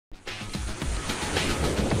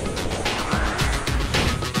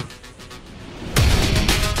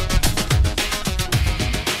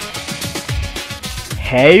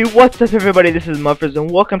Hey, what's up everybody, this is Muffers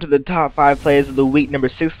and welcome to the top 5 plays of the week, number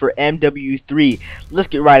 6 for MW3. Let's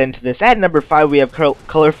get right into this. At number 5 we have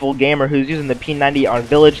Colorful Gamer, who's using the P90 on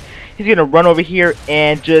Village. He's going to run over here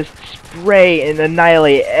and just spray and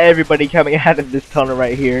annihilate everybody coming out of this tunnel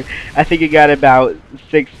right here. I think he got about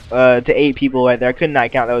 6 to 8 people right there. I could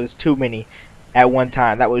not count, that was too many at one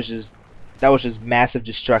time. That was just massive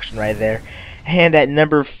destruction right there. And at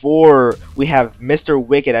number 4, we have Mr.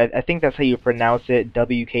 Wicked. I think that's how you pronounce it,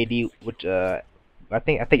 WKD, which I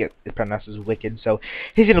think it pronounces Wicked. So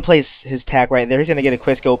he's gonna place his tag right there. He's gonna get a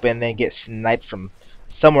quick scope and then get sniped from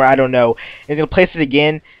somewhere, I don't know. He's gonna place it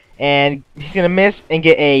again, and he's gonna miss and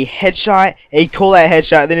get a headshot, a Colette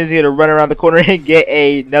headshot. Then he's gonna run around the corner and get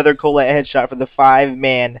another Colette headshot for the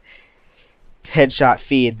 5-man headshot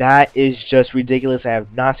feed. That is just ridiculous. I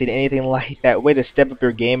have not seen anything like that. Way to step up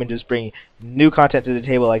your game and just bring new content to the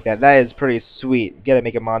table like that. That is pretty sweet. You gotta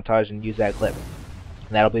make a montage and use that clip.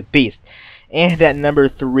 That'll be beast. And at number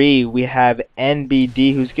 3 we have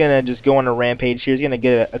NBD, who's gonna just go on a rampage here. He's gonna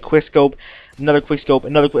get a quick scope, another quick scope,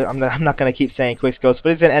 another quick. I'm not gonna keep saying quick scopes,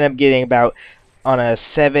 but he's gonna end up getting about on a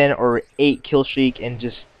 7 or 8 kill streak and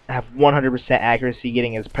just have 100% accuracy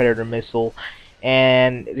getting his Predator missile.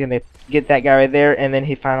 And he's gonna get that guy right there, and then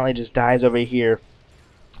he finally just dies over here.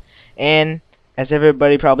 And as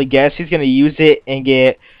everybody probably guessed, he's gonna use it and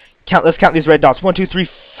get let's count these red dots. 1, 2, 3,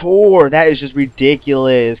 4. That is just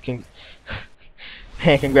ridiculous.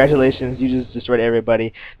 Man, congratulations, you just destroyed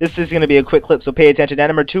everybody. This is gonna be a quick clip, so pay attention. At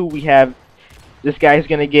number 2 we have this guy who's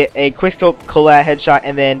gonna get a quick scope Colette headshot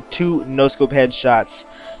and then 2 no scope headshots.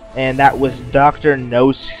 And that was Dr.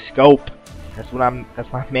 No Scope. That's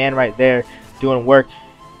my man right there, doing work.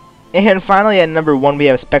 And finally at number 1 we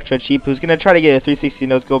have Spectra Cheap, who's gonna try to get a 360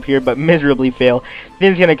 no scope here but miserably fail.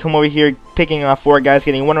 Then he's gonna come over here picking off 4 guys,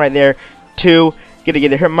 getting 1 right there, 2, gonna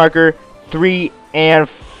get a hit marker, 3 and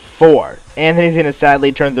 4. And then he's gonna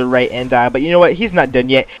sadly turn to the right and die. But you know what, he's not done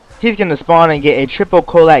yet. He's gonna spawn and get a triple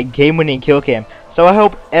Colette game winning kill cam. So I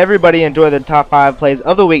hope everybody enjoyed the top 5 plays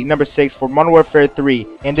of the week, number 6 for Modern Warfare 3.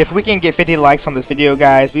 And if we can get 50 likes on this video,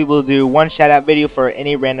 guys, we will do one shout out video for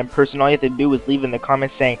any random person. All you have to do is leave in the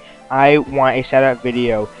comments saying, I want a shout out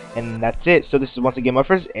video. And that's it. So this is once again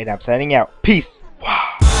Muffers, and I'm signing out. Peace.